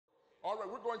All right,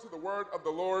 we're going to the word of the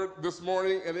Lord this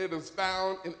morning, and it is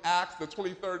found in Acts, the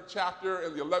 23rd chapter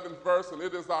and the 11th verse, and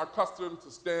it is our custom to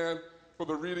stand for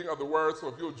the reading of the word. So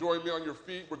if you'll join me on your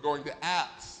feet, we're going to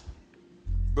Acts,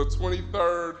 the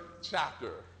 23rd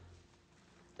chapter,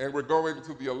 and we're going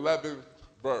to the 11th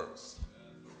verse.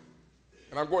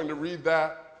 And I'm going to read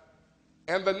that.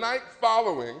 And the night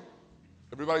following,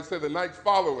 everybody say the night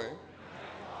following,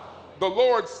 the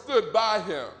Lord stood by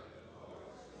him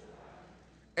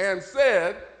and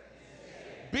said,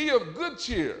 be of good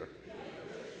cheer,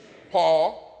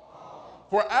 Paul,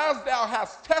 for as thou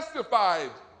hast testified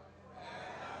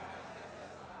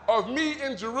of me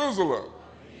in Jerusalem,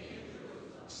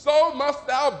 so must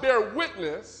thou bear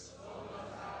witness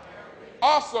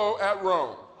also at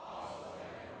Rome.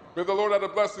 May the Lord add a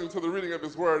blessing to the reading of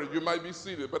his word, and you might be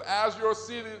seated. But as you're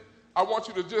seated, I want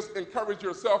you to just encourage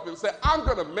yourself and say, I'm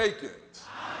going to make it.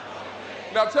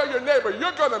 Now tell your neighbor,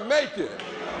 you're going to make it.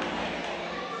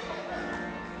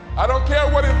 I don't care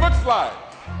what it looks like.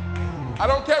 I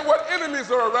don't care what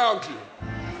enemies are around you.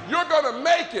 You're going to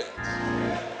make it.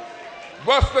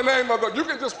 Bless the name of the Lord. You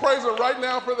can just praise him right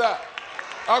now for that.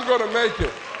 I'm going to make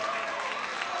it.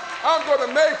 I'm going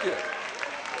to make it.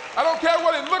 I don't care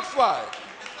what it looks like.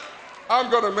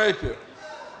 I'm going to make it.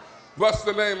 Bless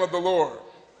the name of the Lord.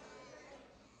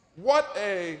 What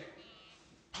a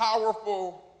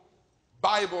powerful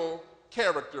Bible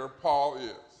character Paul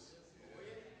is.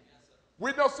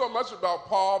 We know so much about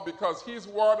Paul because he's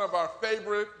one of our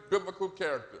favorite biblical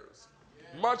characters.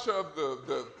 Much of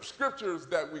the scriptures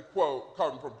that we quote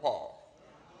come from Paul.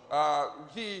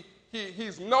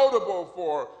 He's notable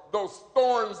for those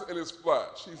thorns in his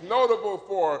flesh. He's notable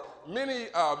for many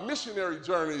missionary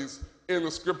journeys in the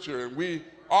scripture. And we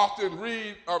often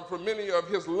read from many of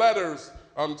his letters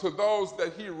to those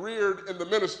that he reared in the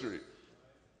ministry.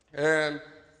 And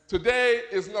today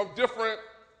is no different.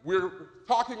 We're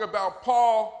talking about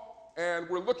Paul, and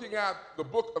we're looking at the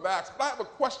book of Acts. But I have a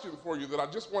question for you that I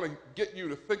just want to get you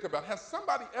to think about. Has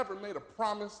somebody ever made a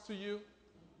promise to you?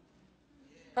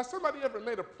 Has somebody ever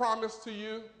made a promise to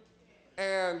you,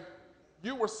 and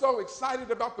you were so excited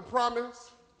about the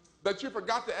promise that you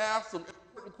forgot to ask some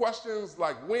important questions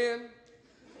like when,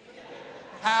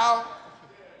 how,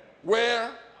 where,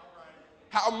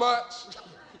 how much?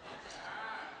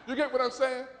 You get what I'm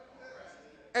saying?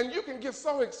 And you can get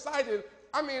so excited.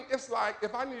 I mean, it's like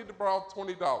if I needed to borrow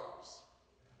 $20,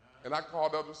 and I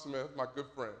called Elder Smith, my good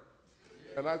friend,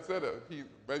 and I said,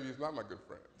 maybe he's not my good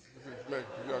friend.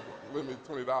 Lend me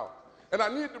 $20. And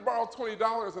I needed to borrow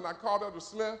 $20, and I called Elder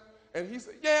Smith, and he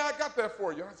said, yeah, I got that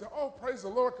for you. And I said, oh, praise the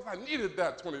Lord, because I needed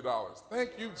that $20.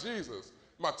 Thank you, Jesus.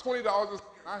 My $20 is,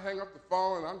 I hang up the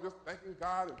phone, and I'm just thanking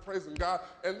God and praising God.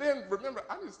 And then, remember,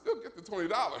 I need to still get the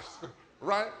 $20.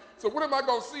 Right? So what am I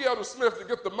going to see Elder Smith to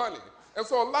get the money? And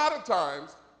so a lot of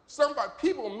times,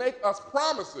 people make us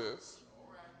promises,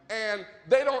 and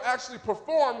they don't actually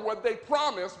perform what they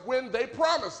promise when they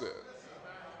promise it.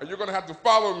 And you're going to have to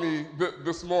follow me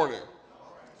this morning.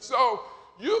 So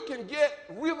you can get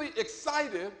really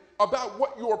excited about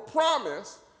what you're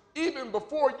promised even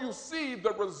before you see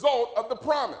the result of the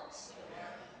promise.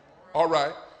 All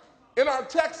right. In our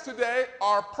text today,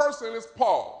 our person is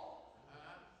Paul.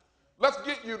 Let's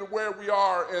get you to where we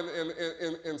are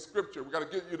in Scripture. We've got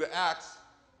to get you to Acts,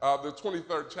 the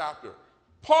 23rd chapter.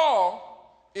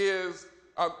 Paul is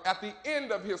at the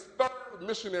end of his third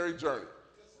missionary journey.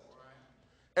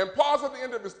 And Paul's at the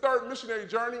end of his third missionary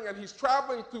journey, and he's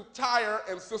traveling through Tyre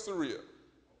and Caesarea.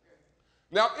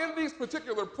 Now, in these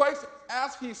particular places,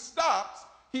 as he stops,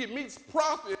 he meets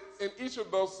prophets in each of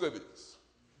those cities.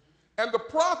 And the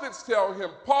prophets tell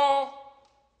him, Paul,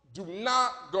 do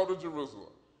not go to Jerusalem.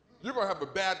 You're going to have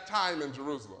a bad time in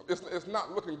Jerusalem. It's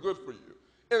not looking good for you.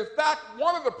 In fact,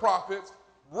 one of the prophets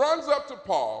runs up to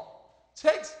Paul,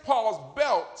 takes Paul's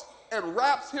belt, and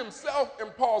wraps himself in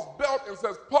Paul's belt and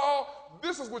says, Paul,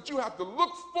 this is what you have to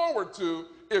look forward to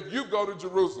if you go to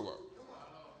Jerusalem.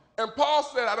 And Paul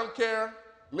said, I don't care.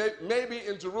 Maybe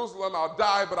in Jerusalem I'll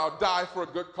die, but I'll die for a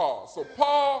good cause. So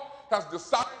Paul has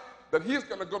decided that he's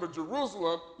going to go to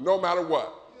Jerusalem no matter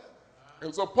what.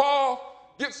 And so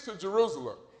Paul gets to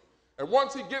Jerusalem. And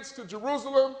once he gets to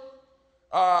Jerusalem,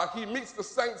 he meets the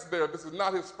saints there. This is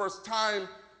not his first time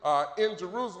in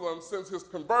Jerusalem since his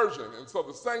conversion. And so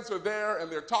the saints are there,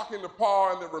 and they're talking to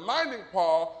Paul, and they're reminding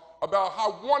Paul about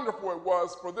how wonderful it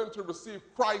was for them to receive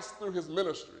Christ through his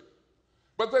ministry.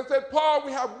 But they said, Paul,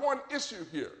 we have one issue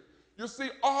here. You see,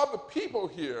 all the people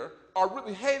here are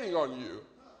really hating on you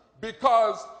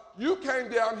because you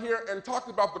came down here and talked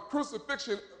about the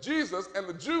crucifixion of Jesus, and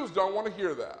the Jews don't want to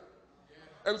hear that.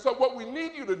 And so what we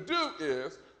need you to do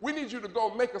is we need you to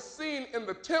go make a scene in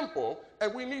the temple,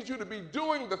 and we need you to be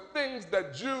doing the things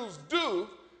that Jews do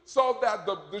so that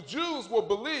the Jews will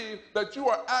believe that you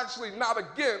are actually not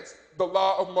against the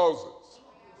law of Moses.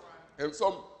 And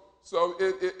so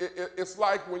it's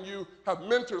like when you have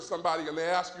mentored somebody and they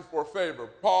ask you for a favor.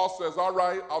 Paul says, all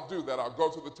right, I'll do that. I'll go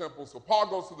to the temple. So Paul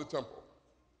goes to the temple.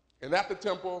 And at the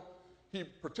temple, he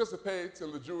participates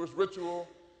in the Jewish ritual,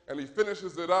 and he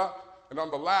finishes it up. And on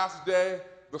the last day,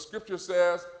 the scripture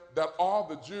says that all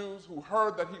the Jews who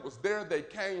heard that he was there, they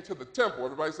came to the temple.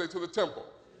 Everybody say to the temple.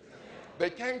 They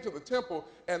came to the temple,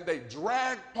 and they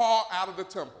dragged Paul out of the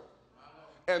temple.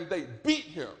 And they beat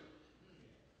him.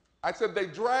 I said they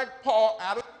dragged Paul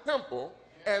out of the temple,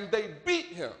 and they beat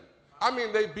him. I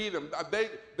mean, they beat him.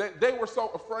 They were so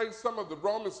afraid. Some of the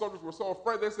Roman soldiers were so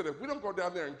afraid. They said, if we don't go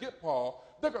down there and get Paul,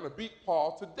 they're going to beat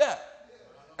Paul to death.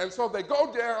 And so they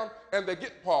go down, and they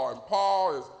get Paul. And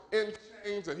Paul is in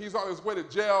chains, and he's on his way to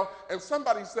jail. And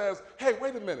somebody says, hey,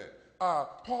 wait a minute.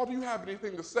 Paul, do you have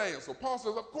anything to say? And so Paul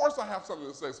says, of course I have something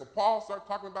to say. So Paul starts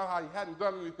talking about how he hadn't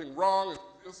done anything wrong,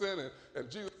 and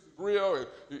Jesus is real, and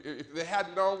if they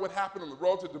hadn't known what happened on the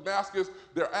road to Damascus,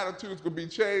 their attitudes would be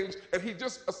changed, and he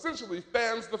just essentially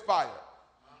fans the fire.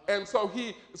 And so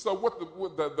what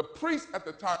the priest at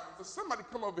the time said, somebody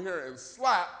come over here and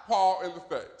slap Paul in the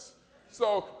face.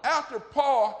 So after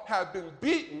Paul had been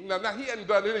beaten, now he hadn't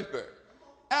done anything.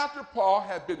 After Paul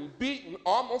had been beaten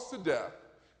almost to death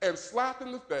and slapped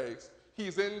in the face,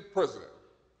 he's in prison.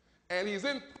 And he's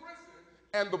in prison,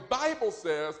 and the Bible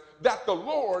says that the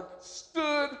Lord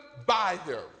stood by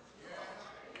him.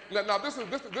 Now this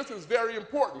is very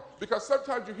important, because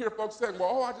sometimes you hear folks saying,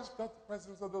 well, I just felt the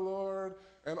presence of the Lord,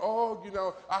 and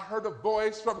I heard a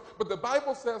voice from, but the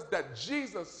Bible says that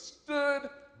Jesus stood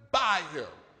by him.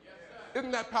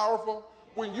 Isn't that powerful?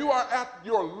 When you are at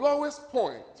your lowest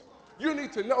point, you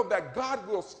need to know that God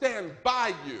will stand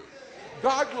by you.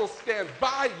 God will stand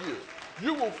by you.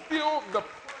 You will feel the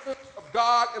presence of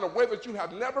God in a way that you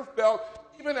have never felt,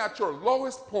 even at your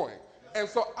lowest point. And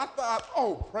so I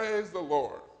thought, praise the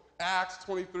Lord. Acts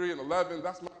 23:11,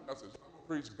 that's my message. I'm going to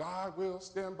preach, God will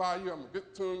stand by you. I'm going to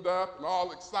get tuned up and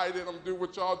all excited. I'm going to do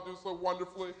what y'all do so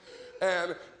wonderfully.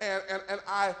 And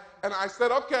I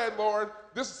said, okay, Lord,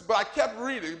 but I kept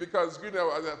reading because,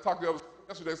 I talked to the others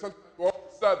yesterday, sometimes we're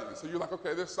studying. So you're like,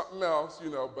 okay, there's something else,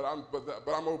 but I'm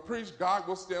going to preach, God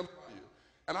will stand by you.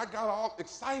 And I got all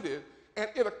excited, and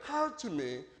it occurred to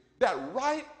me that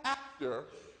right after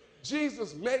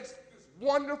Jesus makes this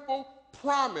wonderful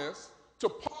promise to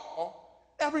Paul,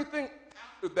 everything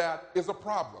after that is a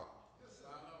problem.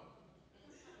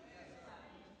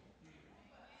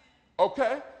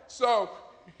 Okay? So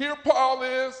here Paul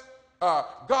is.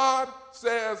 God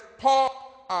says, Paul,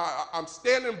 I'm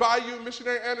standing by you,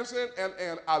 Missionary Anderson,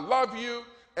 and I love you,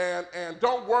 and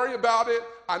don't worry about it.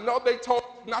 I know they told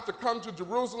you not to come to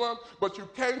Jerusalem, but you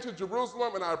came to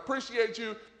Jerusalem, and I appreciate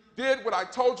you. Did what I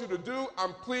told you to do.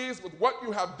 I'm pleased with what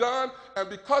you have done, and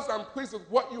because I'm pleased with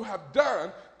what you have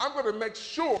done, I'm going to make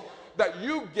sure that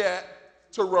you get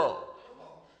to Rome.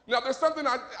 Now, there's something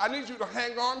I need you to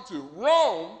hang on to.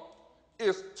 Rome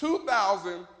is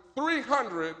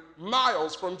 2,300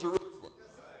 miles from Jerusalem.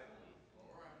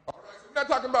 All right, so we're not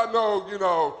talking about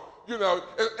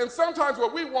and sometimes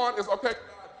what we want is, okay,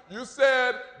 you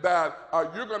said that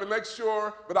you're going to make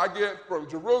sure that I get from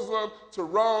Jerusalem to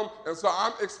Rome, and so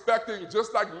I'm expecting,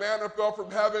 just like manna fell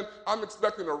from heaven, I'm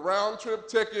expecting a round-trip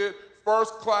ticket,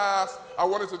 first class. I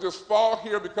wanted to just fall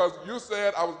here because you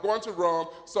said I was going to Rome,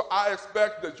 so I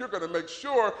expect that you're going to make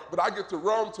sure that I get to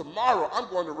Rome tomorrow. I'm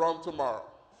going to Rome tomorrow.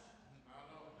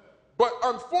 But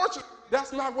unfortunately,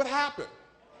 that's not what happened.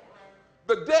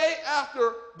 The day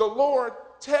after the Lord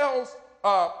tells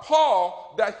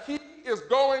Paul that he is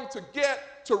going to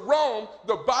get to Rome,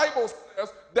 the Bible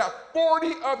says that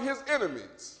 40 of his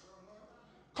enemies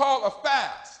call a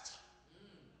fast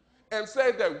and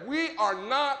say that we are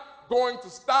not going to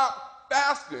stop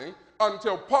fasting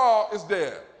until Paul is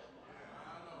dead.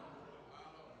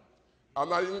 I'm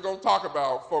not even going to talk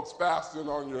about folks fasting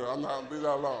on you. I'm not going to leave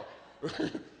that alone.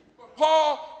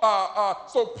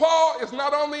 So Paul is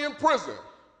not only in prison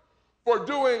for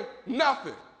doing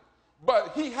nothing,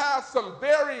 but he has some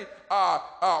very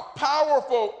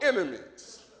powerful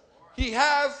enemies. He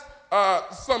has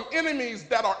some enemies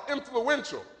that are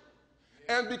influential.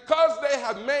 And because they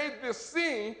had made this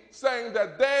scene saying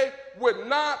that they would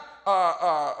not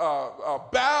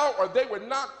bow or they would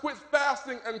not quit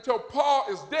fasting until Paul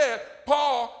is dead,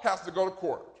 Paul has to go to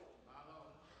court.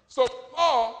 So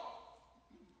Paul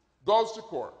goes to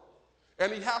court,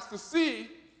 and he has to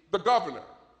see the governor.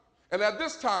 And at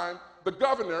this time, the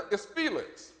governor is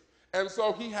Felix. And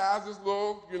so he has this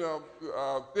little,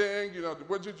 thing,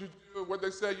 what did you do? What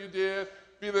they say you did?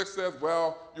 Felix says,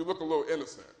 well, you look a little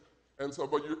innocent. And so,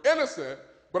 but you're innocent,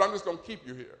 but I'm just going to keep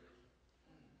you here.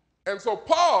 And so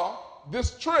Paul,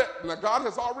 this trip, now God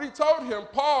has already told him,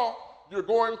 Paul, you're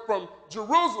going from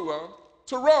Jerusalem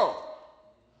to Rome.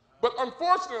 But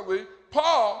unfortunately,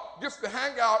 Paul gets to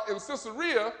hang out in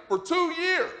Caesarea for 2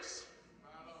 years.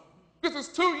 This is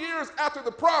 2 years after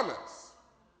the promise.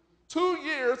 2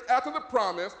 years after the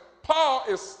promise, Paul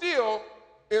is still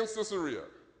in Caesarea.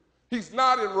 He's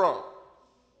not in Rome.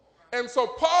 And so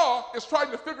Paul is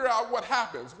trying to figure out what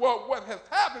happens. Well, what has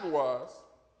happened was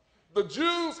the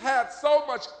Jews had so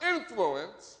much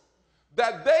influence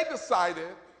that they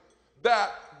decided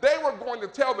that they were going to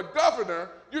tell the governor,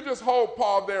 you just hold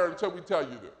Paul there until we tell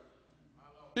you to.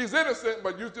 He's innocent,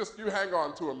 but you hang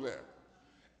on to him there.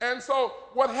 And so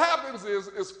what happens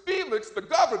is Felix, the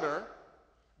governor,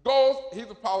 goes, he's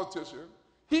a politician,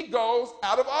 he goes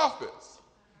out of office.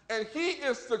 And he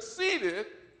is succeeded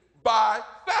by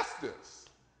Festus.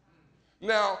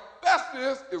 Now,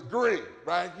 Festus is green,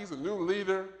 right? He's a new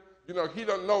leader. He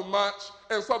doesn't know much.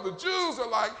 And so the Jews are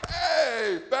like,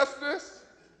 hey, Festus,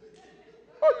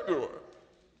 what are you doing?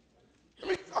 Let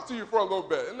me talk to you for a little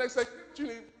bit. And they say, what do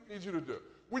we need you to do?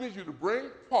 We need you to bring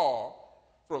Paul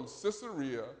from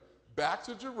Caesarea back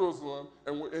to Jerusalem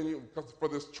for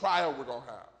this trial we're going to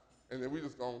have. And then we're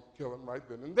just going to kill him right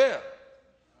then and there.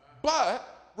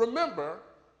 But remember,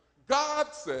 God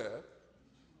said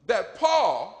that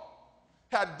Paul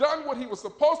had done what he was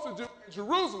supposed to do in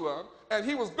Jerusalem, and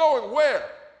he was going where?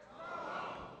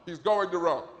 Rome. He's going to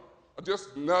Rome.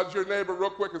 Just nudge your neighbor real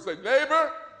quick and say,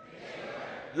 neighbor,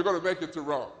 you're going to make it to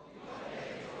Rome.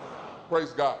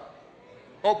 Praise God.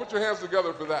 Oh, put your hands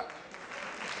together for that.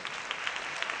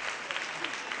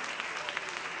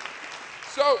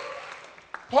 So,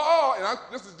 Paul, and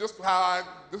this is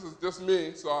just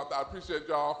me, so I appreciate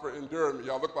y'all for enduring me.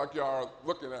 Y'all look like y'all are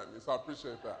looking at me, so I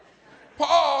appreciate that.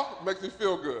 Paul makes me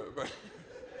feel good.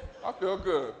 I feel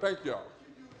good. Thank y'all.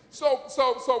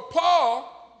 So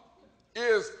Paul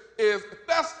is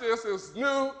Festus is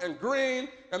new and green,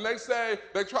 and they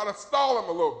try to stall him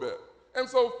a little bit. And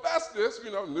so Festus,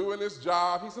 new in his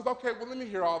job, he says, okay, well, let me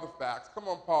hear all the facts. Come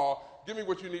on, Paul, give me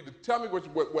what you need to tell me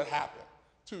what happened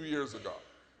 2 years ago.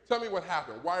 Tell me what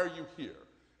happened. Why are you here?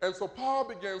 And so Paul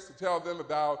begins to tell them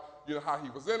about how he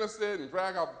was innocent and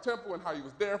dragged out the temple and how he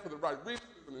was there for the right reasons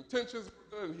and intentions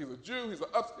were good, and he's a Jew, he's an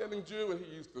upstanding Jew, and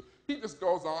he just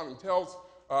goes on and tells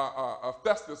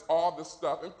Festus all this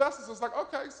stuff. And Festus is like,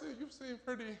 okay, see, you seem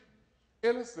pretty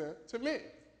innocent to me.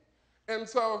 And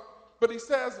so, but he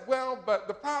says, well, but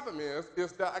the problem is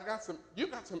that you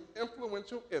got some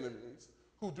influential enemies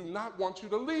who do not want you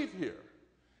to leave here.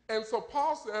 And so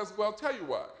Paul says, well, tell you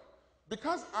what,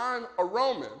 because I'm a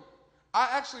Roman, I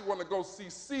actually want to go see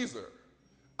Caesar.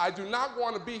 I do not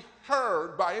want to be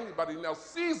heard by anybody. Now,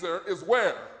 Caesar is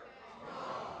where?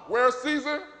 Where's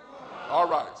Caesar? All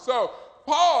right. So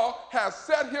Paul has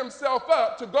set himself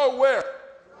up to go where?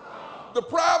 The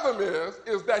problem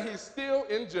is that he's still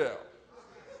in jail.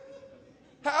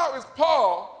 How is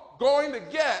Paul going to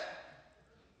get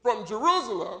from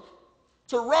Jerusalem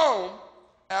to Rome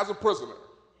as a prisoner?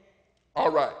 All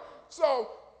right. So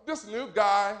this new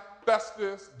guy,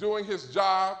 Festus, doing his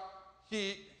job,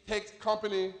 he takes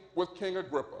company with King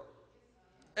Agrippa.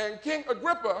 And King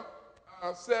Agrippa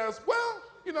says, well,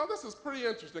 this is pretty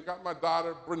interesting. Got my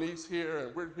daughter, Bernice, here,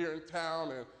 and we're here in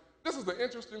town, and this is an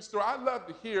interesting story. I'd love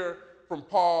to hear from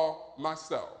Paul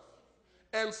myself.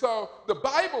 And so the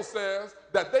Bible says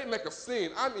that they make a scene.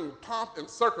 I mean, pomp and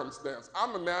circumstance.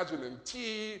 I'm imagining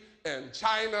tea and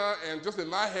china, and just in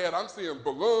my head, I'm seeing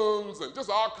balloons and just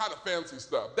all kind of fancy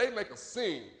stuff. They make a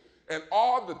scene, and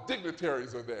all the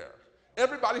dignitaries are there.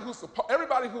 Everybody who's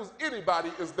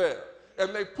anybody is there.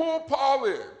 And they pull Paul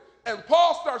in. And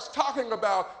Paul starts talking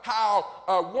about how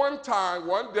one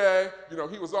day,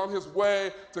 he was on his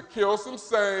way to kill some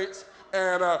saints.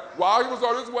 And while he was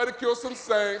on his way to kill some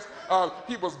saints,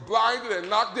 he was blinded and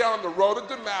knocked down on the road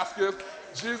to Damascus.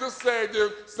 Jesus saved him,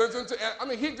 sent him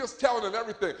to, he's just telling him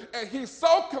everything. And he's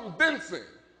so convincing.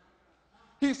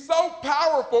 He's so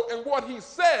powerful in what he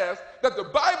says that the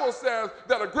Bible says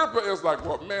that Agrippa is like,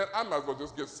 well, man, I might as well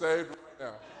just get saved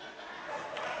right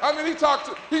now. He talked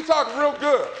real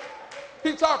good.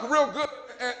 He talked real good,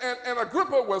 and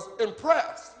Agrippa was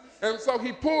impressed. And so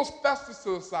he pulls Festus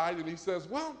to the side, and he says,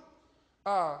 well,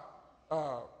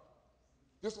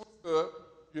 this was good,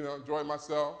 enjoyed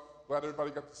myself. Glad everybody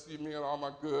got to see me in all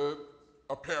my good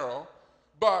apparel.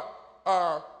 But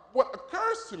what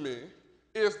occurs to me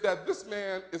is that this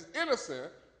man is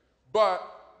innocent,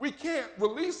 but we can't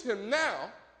release him now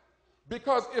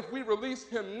Because if we release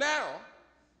him now,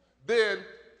 then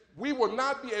we will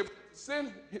not be able to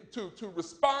send to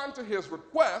respond to his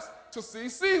request to see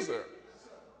Caesar.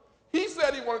 He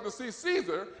said he wanted to see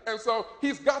Caesar, and so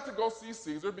he's got to go see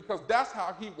Caesar because that's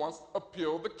how he wants to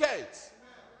appeal the case.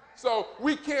 So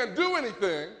we can't do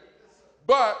anything,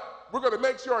 but we're going to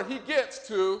make sure he gets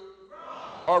to.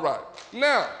 All right.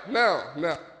 Now,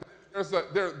 there's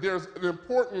an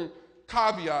important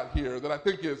caveat here that I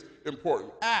think is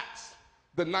important. Acts,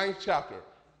 the 9th chapter,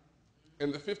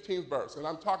 in the 15th verse, and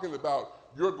I'm talking about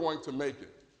you're going to make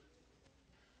it.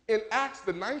 In Acts,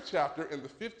 the 9th chapter, in the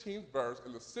 15th verse,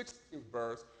 in the 16th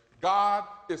verse, God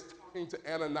is talking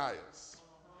to Ananias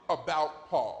about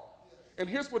Paul. And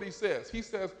here's what he says. He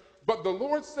says, "But the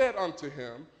Lord said unto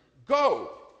him,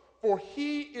 Go, for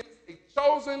he is a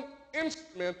chosen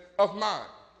instrument of mine,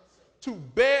 to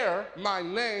bear my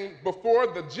name before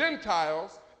the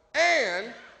Gentiles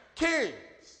and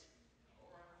kings,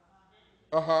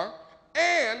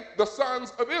 and the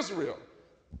sons of Israel.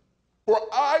 For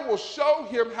I will show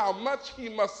him how much he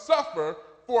must suffer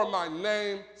for my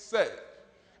name's sake."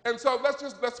 And so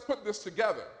let's put this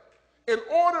together. In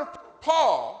order for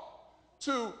Paul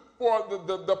for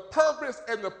the purpose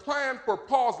and the plan for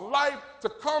Paul's life to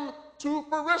come to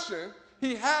fruition,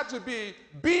 he had to be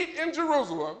beat in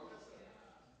Jerusalem,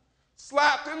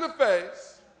 slapped in the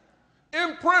face,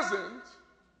 imprisoned,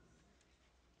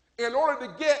 in order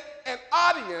to get an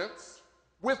audience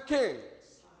with kings.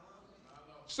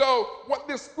 So what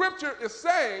this scripture is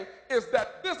saying is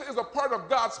that this is a part of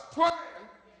God's plan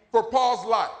for Paul's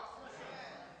life.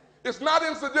 It's not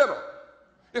incidental.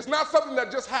 It's not something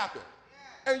that just happened.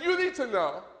 And you need to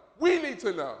know, we need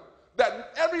to know,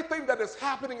 that everything that is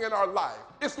happening in our life,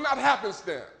 it's not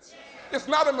happenstance. It's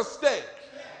not a mistake.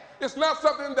 It's not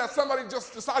something that somebody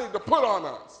just decided to put on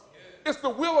us. It's the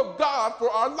will of God for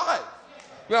our life.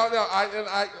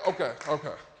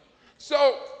 Okay.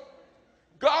 So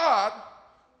God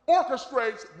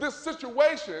orchestrates this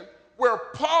situation where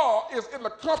Paul is in the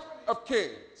company of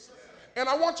kings. And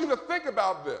I want you to think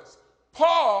about this.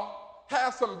 Paul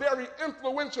has some very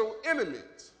influential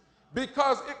enemies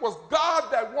because it was God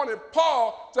that wanted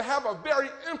Paul to have a very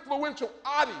influential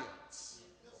audience.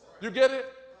 You get it?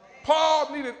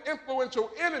 Paul needed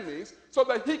influential enemies so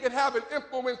that he could have an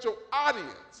influential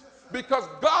audience because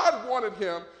God wanted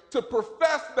him to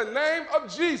profess the name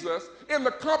of Jesus in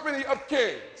the company of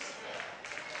kings.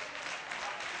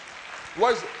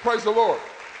 Praise the Lord.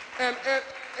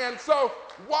 And so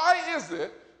why is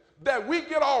it that we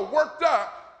get all worked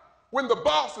up when the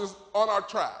boss is on our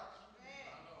track?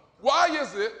 Why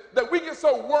is it that we get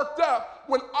so worked up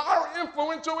when our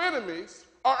influential enemies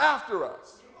are after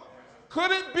us?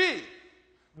 Could it be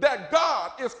that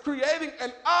God is creating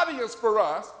an audience for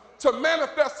us to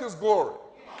manifest his glory?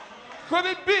 Could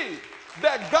it be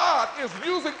that God is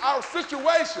using our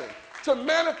situation to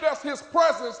manifest his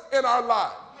presence in our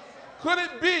lives? Could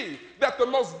it be that the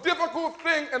most difficult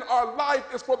thing in our life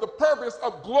is for the purpose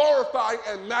of glorifying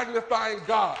and magnifying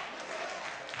God?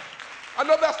 I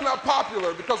know that's not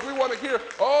popular because we want to hear,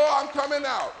 oh, I'm coming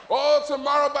out. Oh,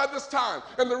 tomorrow by this time.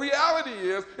 And the reality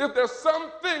is there's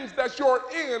some things that you're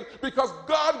in because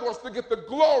God wants to get the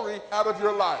glory out of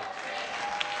your life.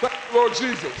 Thank you, Lord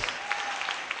Jesus.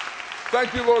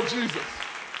 Thank you, Lord Jesus.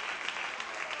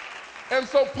 And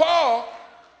so Paul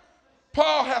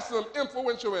has some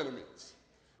influential enemies,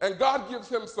 and God gives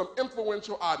him some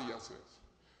influential audiences.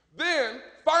 Then,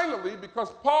 finally,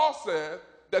 because Paul said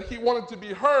that he wanted to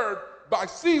be heard by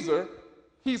Caesar,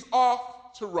 he's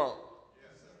off to Rome.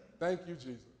 Thank you,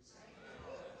 Jesus.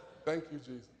 Thank you,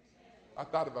 Jesus. I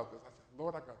thought about this. I said,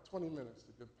 Lord, I got 20 minutes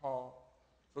to get Paul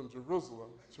from Jerusalem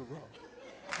to Rome.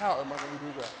 How am I going to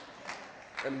do that?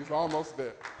 And he's almost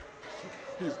there.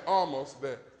 He's almost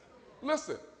there.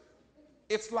 Listen,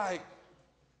 it's like,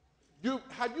 this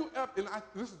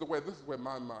is the way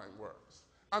my mind works.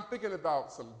 I'm thinking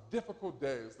about some difficult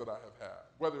days that I have had,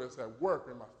 whether it's at work,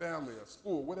 in my family, at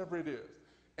school, whatever it is.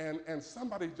 And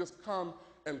somebody just come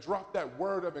and drop that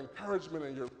word of encouragement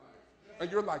in your life.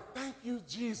 And you're like, thank you,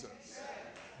 Jesus.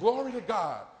 Glory to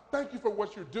God. Thank you for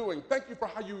what you're doing. Thank you for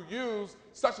how you use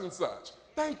such and such.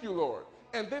 Thank you, Lord.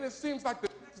 And then it seems like the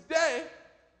next day,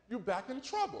 you're back in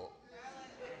trouble.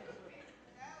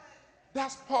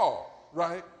 That's Paul,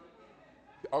 right?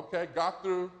 Okay, got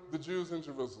through the Jews in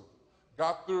Jerusalem,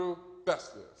 got through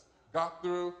Festus, got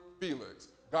through Felix,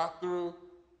 got through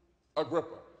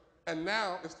Agrippa, and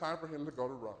now it's time for him to go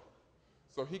to Rome.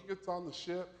 So he gets on the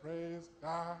ship, praise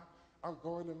God, I'm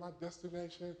going to my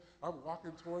destination, I'm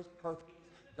walking towards purpose,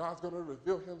 God's going to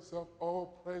reveal himself, oh,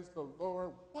 praise the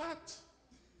Lord. What?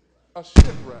 A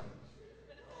shipwreck.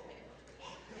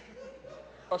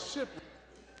 A shipwreck.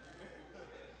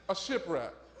 A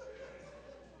shipwreck.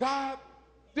 God,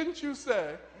 didn't you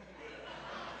say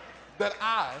that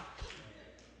I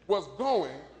was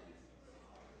going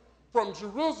from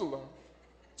Jerusalem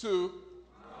to...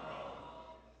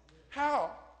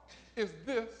 How is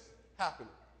this happening?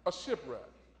 A shipwreck.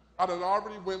 I done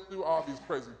already went through all these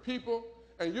crazy people,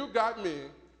 and you got me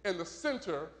in the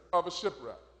center of a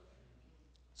shipwreck.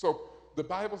 So the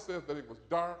Bible says that it was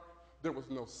dark, there was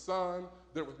no sun,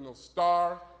 there was no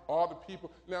star, all the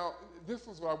people. Now, this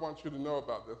is what I want you to know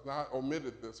about this, and I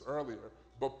omitted this earlier,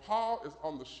 but Paul is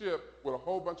on the ship with a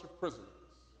whole bunch of prisoners.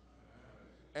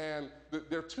 And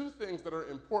there are two things that are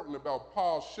important about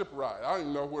Paul's ship ride. I don't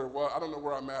even know where it was. I don't know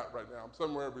where I'm at right now. I'm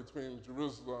somewhere between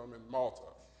Jerusalem and Malta.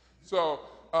 So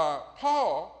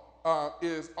Paul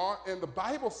is on, and the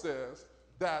Bible says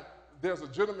that there's a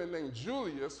gentleman named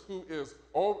Julius who's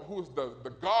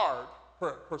the guard,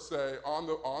 per se, on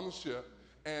the ship.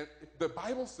 And the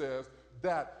Bible says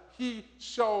that he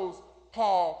shows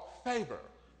Paul favor.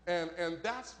 And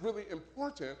that's really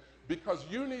important because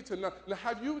you need to know. Now,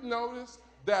 have you noticed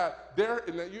that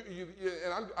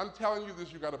I'm telling you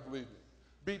this, you got to believe me.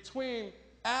 Between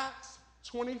Acts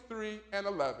 23 and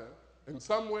 11, and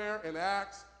somewhere in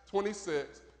Acts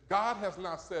 26, God has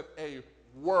not said a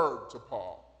word to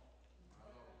Paul.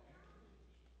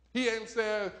 He ain't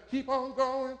said, keep on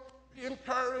going, be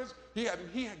encouraged.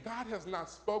 God has not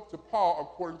spoke to Paul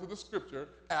according to the scripture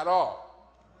at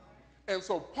all. And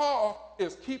so Paul he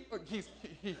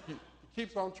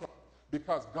keeps on trying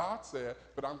because God said,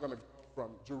 but I'm going to go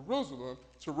from Jerusalem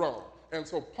to Rome. And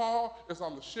so Paul is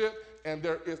on the ship, and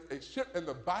there is a ship, and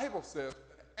the Bible says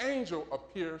an angel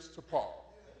appears to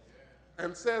Paul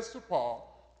and says to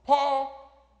Paul,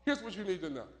 Paul, here's what you need to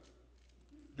know.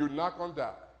 You're not going to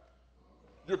die.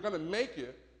 You're going to make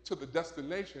it to the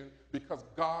destination because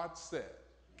God said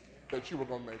that you were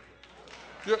going to make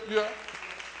it.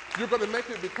 You're going to make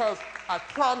it because I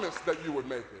promised that you would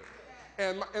make it.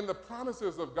 And the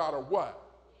promises of God are what?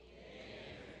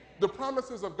 The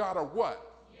promises of God are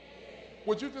what?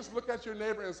 Would you just look at your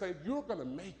neighbor and say, you're going to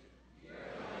make it?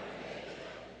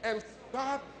 And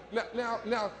God,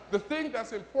 now, the thing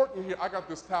that's important here, I got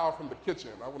this towel from the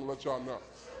kitchen. I want to let y'all know.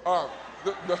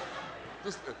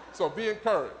 So be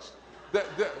encouraged.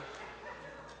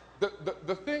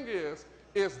 The thing is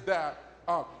that,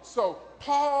 so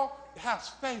Paul has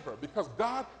favor because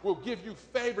God will give you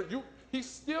favor. He's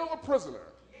still a prisoner.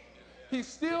 He's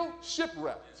still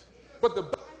shipwrecked. But the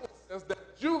Bible says that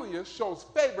Julius shows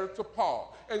favor to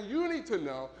Paul. And you need to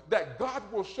know that God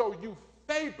will show you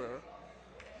favor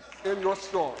in your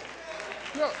storm.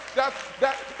 No,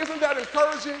 isn't that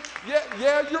encouraging?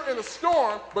 Yeah, you're in a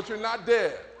storm, but you're not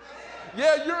dead.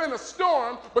 Yeah, you're in a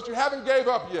storm, but you haven't gave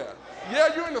up yet.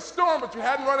 Yeah, you're in a storm, but you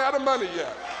hadn't run out of money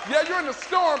yet. Yeah, you're in a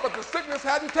storm, but the sickness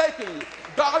hadn't taken you.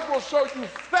 God will show you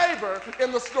favor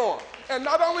in the storm. And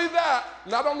not only that,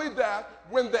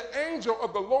 when the angel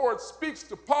of the Lord speaks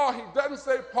to Paul, he doesn't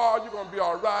say, Paul, you're going to be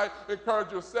all right,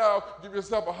 encourage yourself, give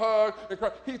yourself a hug.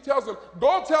 He tells him,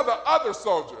 go tell the other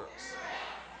soldiers.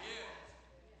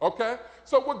 Okay?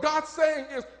 So what God's saying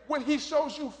is, when he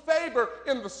shows you favor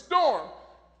in the storm,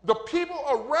 the people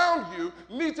around you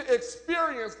need to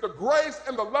experience the grace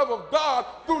and the love of God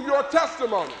through your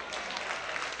testimony.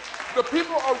 The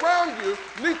people around you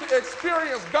need to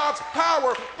experience God's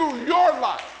power through your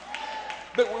life.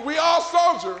 That we all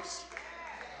soldiers,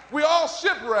 we all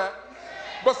shipwrecked,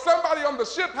 but somebody on the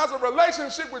ship has a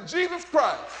relationship with Jesus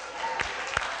Christ.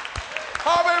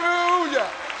 Hallelujah.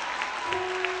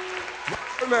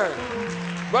 Bless your name.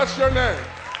 Bless your name.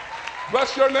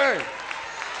 Bless your name.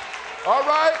 All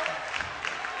right?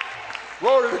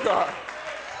 Glory to God.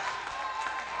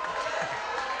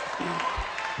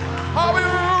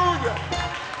 Hallelujah.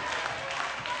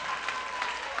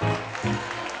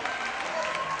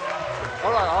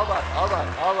 All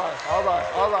right.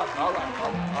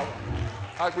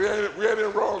 We ain't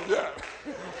in Rome yet.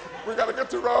 We got to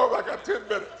get to Rome. I got 10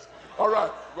 minutes. All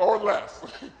right, or less.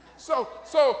 So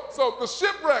the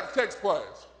shipwreck takes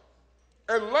place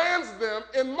and lands them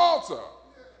in Malta.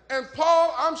 And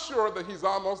Paul, I'm sure that he's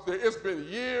almost there. It's been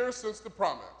years since the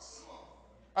promise.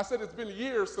 I said it's been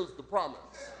years since the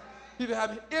promise. He'd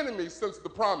had enemies since the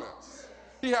promise.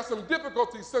 He had some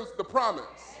difficulties since the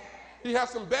promise. He had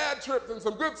some bad trips and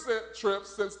some good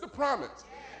trips since the promise.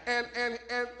 And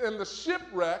the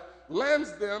shipwreck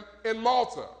lands them in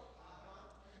Malta.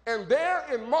 And there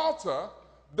in Malta,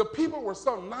 the people were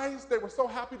so nice. They were so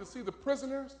happy to see the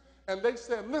prisoners. And they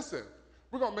said, listen,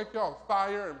 we're going to make y'all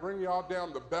fire and bring y'all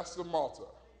down the best of Malta.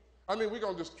 I mean, we're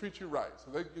going to just treat you right. So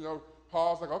they,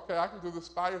 Paul's like, okay, I can do this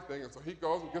fire thing. And so he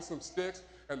goes and gets some sticks,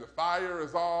 and the fire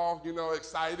is all,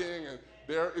 exciting, and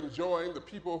they're enjoying the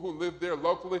people who live there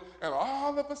locally, and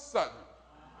all of a sudden,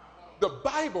 the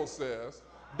Bible says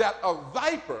that a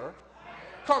viper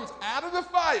comes out of the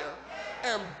fire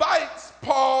and bites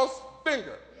Paul's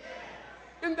finger.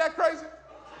 Isn't that crazy?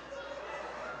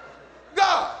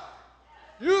 God,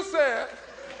 you said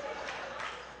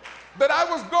that I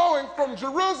was going from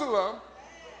Jerusalem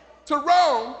to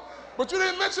Rome, but you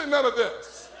didn't mention none of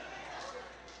this.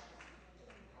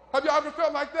 Have you ever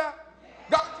felt like that?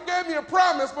 God gave me a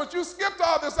promise, but you skipped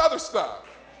all this other stuff.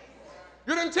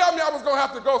 You didn't tell me I was going to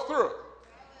have to go through it.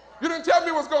 You didn't tell me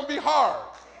it was going to be hard.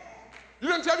 You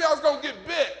didn't tell me I was going to get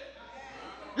bit.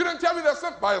 You didn't tell me that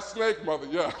something by a snake, mother,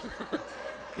 yeah.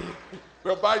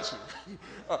 They'll bite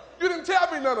you. You didn't tell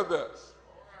me none of this.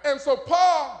 And so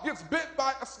Paul gets bit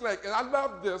by a snake. And I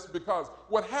love this because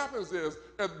what happens is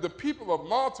the people of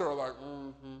Malta are like,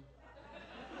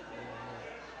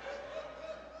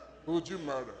 who'd you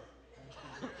murder?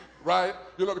 Right?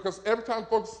 Because every time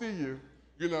folks see you,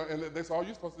 and they say, oh,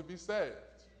 you're supposed to be saved.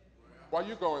 Why are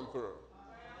you going through?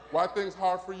 Why are things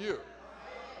hard for you?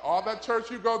 All that church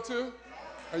you go to,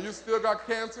 and you still got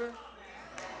cancer?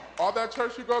 All that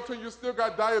church you go to, you still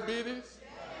got diabetes?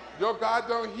 Your God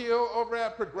don't heal over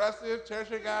at Progressive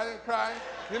Church of God in Christ?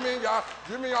 You mean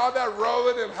all that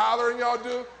rolling and hollering y'all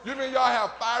do? You mean y'all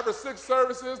have 5 or 6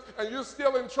 services and you're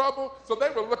still in trouble? So they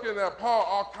were looking at Paul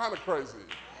all kind of crazy.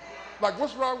 Like,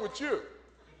 what's wrong with you?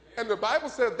 And the Bible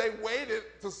said they waited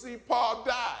to see Paul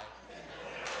die.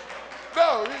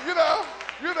 No,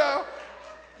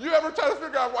 you ever try to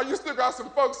figure out why you still got some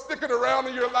folks sticking around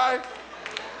in your life?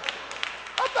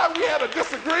 I thought we had a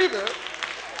disagreement,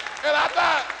 and I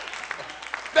thought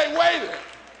they waited.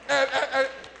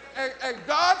 And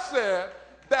God said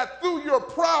that through your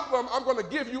problem, I'm going to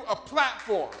give you a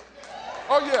platform.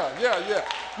 Oh, yeah.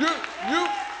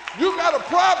 You got a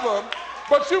problem,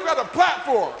 but you got a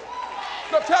platform.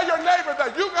 So tell your neighbor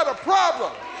that you got a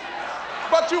problem,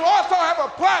 but you also have a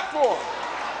platform.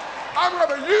 I'm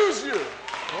going to use you.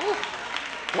 Ooh.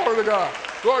 Glory to God.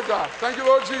 Glory to God. Thank you,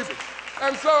 Lord Jesus.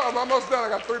 And so, I'm almost done. I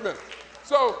got 3 minutes.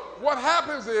 So what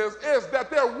happens is that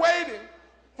they're waiting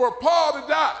for Paul to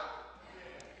die.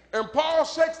 And Paul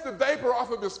shakes the vapor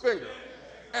off of his finger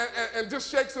and just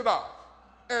shakes it off.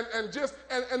 And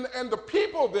the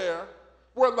people there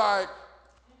were like,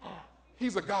 oh,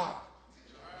 he's a god.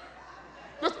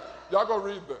 Y'all go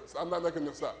read this. I'm not making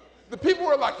this up. The people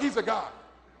were like, he's a god.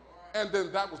 And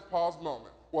then that was Paul's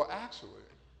moment. Well, actually,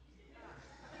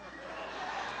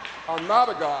 I'm not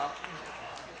a god,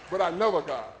 but I know a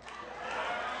God.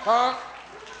 Huh?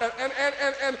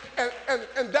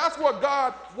 And that's what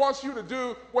God wants you to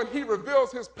do when he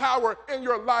reveals his power in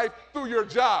your life through your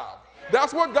job.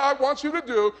 That's what God wants you to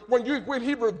do when he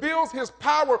reveals his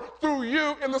power through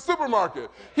you in the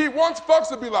supermarket. He wants folks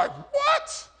to be like,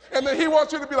 what? And then he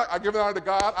wants you to be like, I give it honor to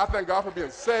God. I thank God for being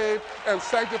saved and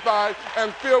sanctified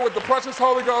and filled with the precious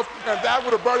Holy Ghost, and that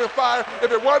would have burned in fire.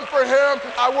 If it wasn't for him,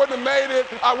 I wouldn't have made it.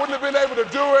 I wouldn't have been able to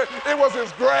do it. It was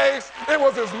his grace. It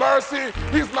was his mercy.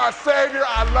 He's my Savior.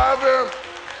 I love him.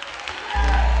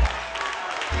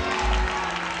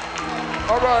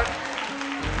 All right.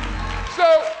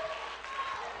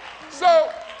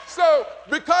 So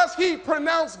because he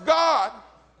pronounced God,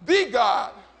 the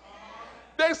God,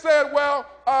 they said, well,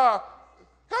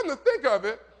 come to think of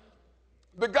it,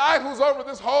 the guy who's over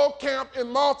this whole camp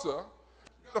in Malta,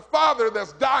 the father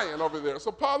that's dying over there.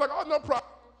 So Paul's like, oh, no problem.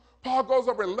 Paul goes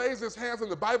over and lays his hands,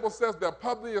 and the Bible says that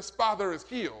Publius' father is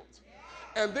healed.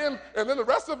 And then the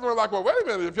rest of them are like, well, wait a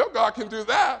minute, if your God can do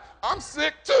that, I'm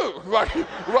sick too. Like,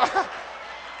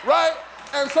 right?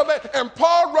 And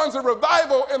Paul runs a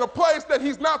revival in a place that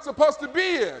he's not supposed to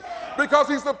be in, because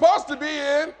he's supposed to be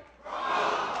in.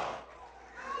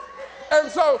 And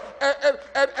so,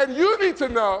 and you need to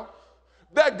know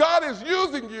that God is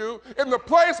using you in the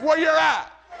place where you're at.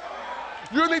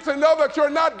 You need to know that you're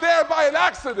not there by an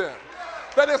accident,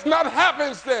 that it's not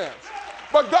happenstance.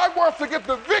 But God wants to get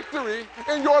the victory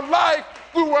in your life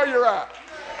through where you're at.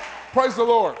 Praise the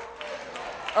Lord.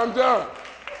 I'm done.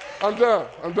 But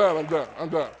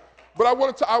I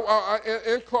wanted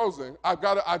to, in closing, I've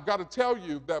got to tell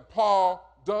you that Paul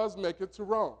does make it to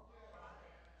Rome.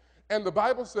 And the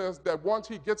Bible says that once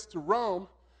he gets to Rome,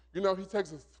 he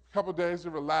takes a couple days to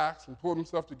relax and pull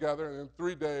himself together, and in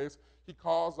 3 days, he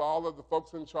calls all of the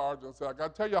folks in charge and says, I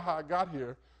got to tell you how I got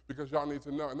here, because y'all need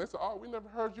to know. And they said, oh, we never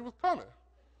heard you was coming.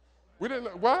 We didn't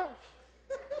know. What?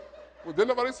 Well, didn't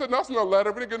nobody send us no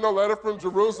letter? We didn't get no letter from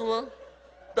Jerusalem.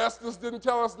 Festus didn't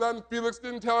tell us nothing. Felix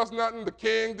didn't tell us nothing. The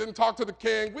king didn't talk to the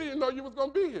king. We didn't know you was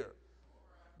going to be here.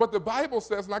 But the Bible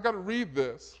says, and I got to read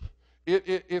this,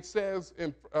 It says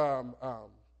in, let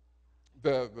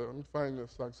me find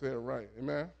this so I can say it right,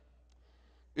 amen?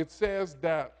 It says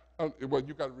that, well,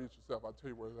 you got to read it yourself. I'll tell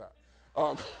you where it's at.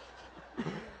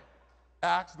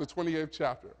 Acts, the 28th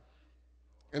chapter.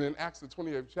 And in Acts, the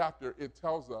 28th chapter, it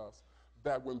tells us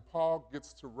that when Paul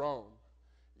gets to Rome,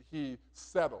 he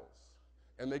settles.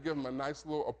 And they give him a nice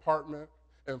little apartment,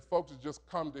 and folks just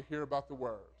come to hear about the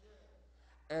word.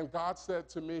 And God said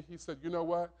to me, he said, you know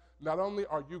what? Not only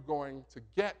are you going to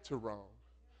get to Rome,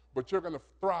 but you're going to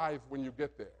thrive when you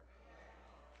get there.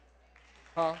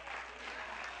 Huh?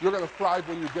 You're going to thrive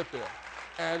when you get there.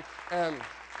 And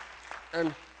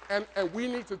we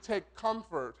need to take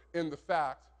comfort in the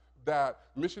fact that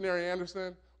Missionary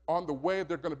Anderson, on the way,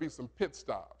 there are going to be some pit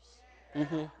stops.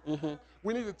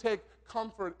 We need to take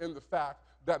comfort in the fact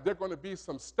that there are going to be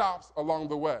some stops along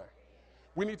the way.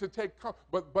 We need to take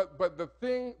but the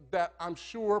thing that I'm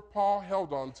sure Paul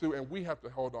held on to, and we have to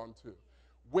hold on to,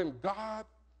 when God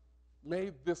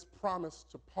made this promise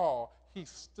to Paul, he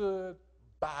stood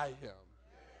by him.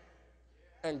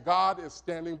 And God is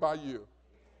standing by you.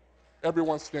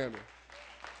 Everyone standing.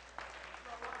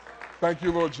 Thank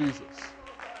you, Lord Jesus.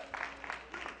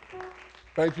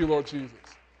 Thank you, Lord Jesus.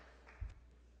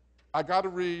 I got to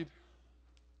read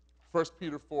 1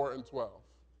 Peter 4 and 12.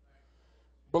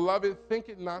 Beloved, think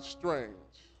it not strange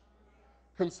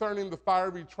concerning the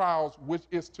fiery trials which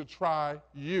is to try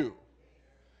you,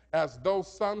 as though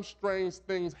some strange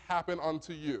things happen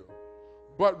unto you.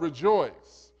 But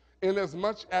rejoice,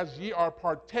 inasmuch as ye are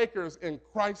partakers in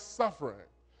Christ's suffering,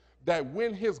 that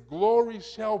when his glory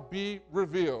shall be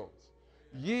revealed,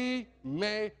 ye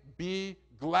may be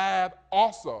glad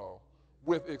also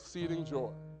with exceeding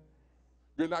joy.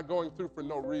 You're not going through for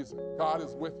no reason. God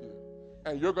is with you,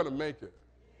 and you're going to make it.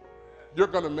 You're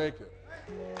going to make it.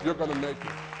 You're going to make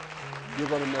it. You're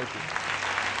going to make it.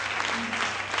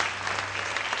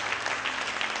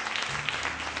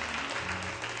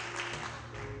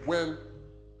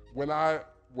 When I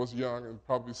was young, and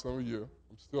probably some of you,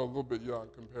 I'm still a little bit young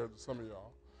compared to some of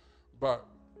y'all, but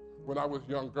when I was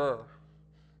younger,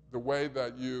 the way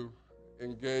that you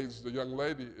engaged a young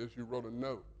lady is you wrote a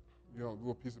note, a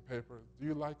little piece of paper. Do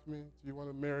you like me? Do you want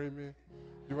to marry me?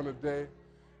 Do you want to date?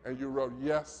 And you wrote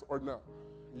yes or no.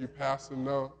 You passed the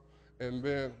note, and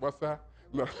then, what's that?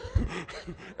 No.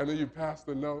 And then you pass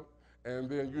the note, and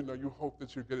then, you hope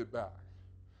that you get it back.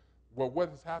 Well, what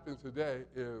has happened today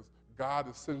is God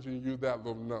is sending you that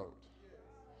little note.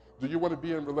 Do you want to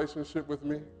be in relationship with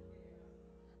me?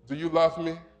 Do you love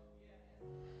me?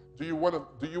 Do you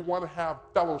want to have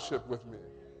fellowship with me?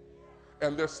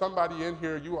 And there's somebody in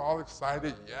here, you all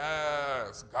excited,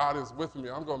 yes, God is with me,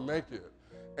 I'm going to make it.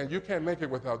 And you can't make it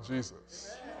without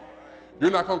Jesus.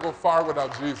 You're not going to go far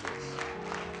without Jesus.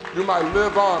 You might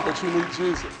live on, but you need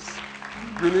Jesus.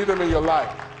 You need him in your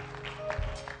life.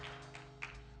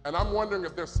 And I'm wondering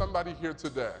if there's somebody here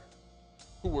today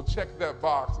who will check that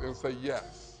box and say,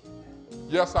 yes.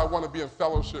 Yes, I want to be in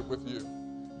fellowship with you.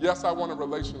 Yes, I want a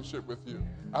relationship with you.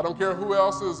 I don't care who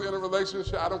else is in a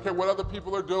relationship. I don't care what other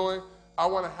people are doing. I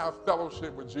want to have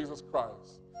fellowship with Jesus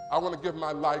Christ. I want to give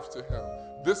my life to him.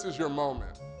 This is your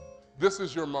moment. This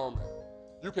is your moment.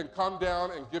 You can come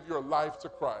down and give your life to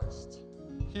Christ.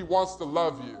 He wants to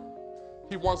love you.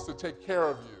 He wants to take care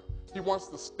of you. He wants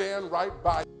to stand right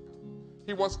by you.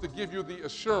 He wants to give you the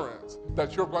assurance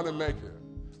that you're going to make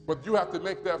it. But you have to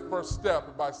make that first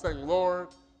step by saying, Lord,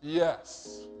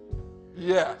 yes.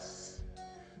 Yes.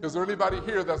 Is there anybody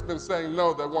here that's been saying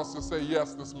no that wants to say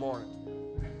yes this morning?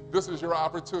 This is your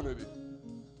opportunity.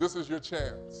 This is your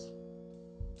chance.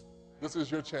 This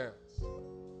is your chance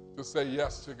to say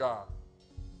yes to God.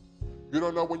 You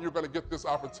don't know when you're going to get this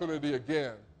opportunity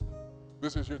again.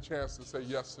 This is your chance to say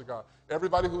yes to God.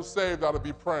 Everybody who's saved ought to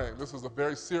be praying. This is a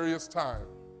very serious time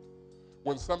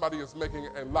when somebody is making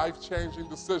a life-changing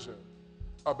decision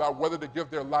about whether to give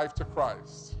their life to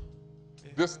Christ.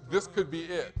 This could be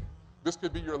it. This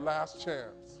could be your last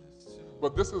chance.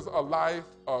 But this is a life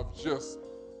of just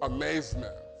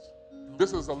amazement.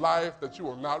 This is a life that you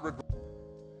will not regret.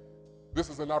 This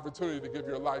is an opportunity to give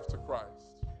your life to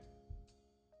Christ.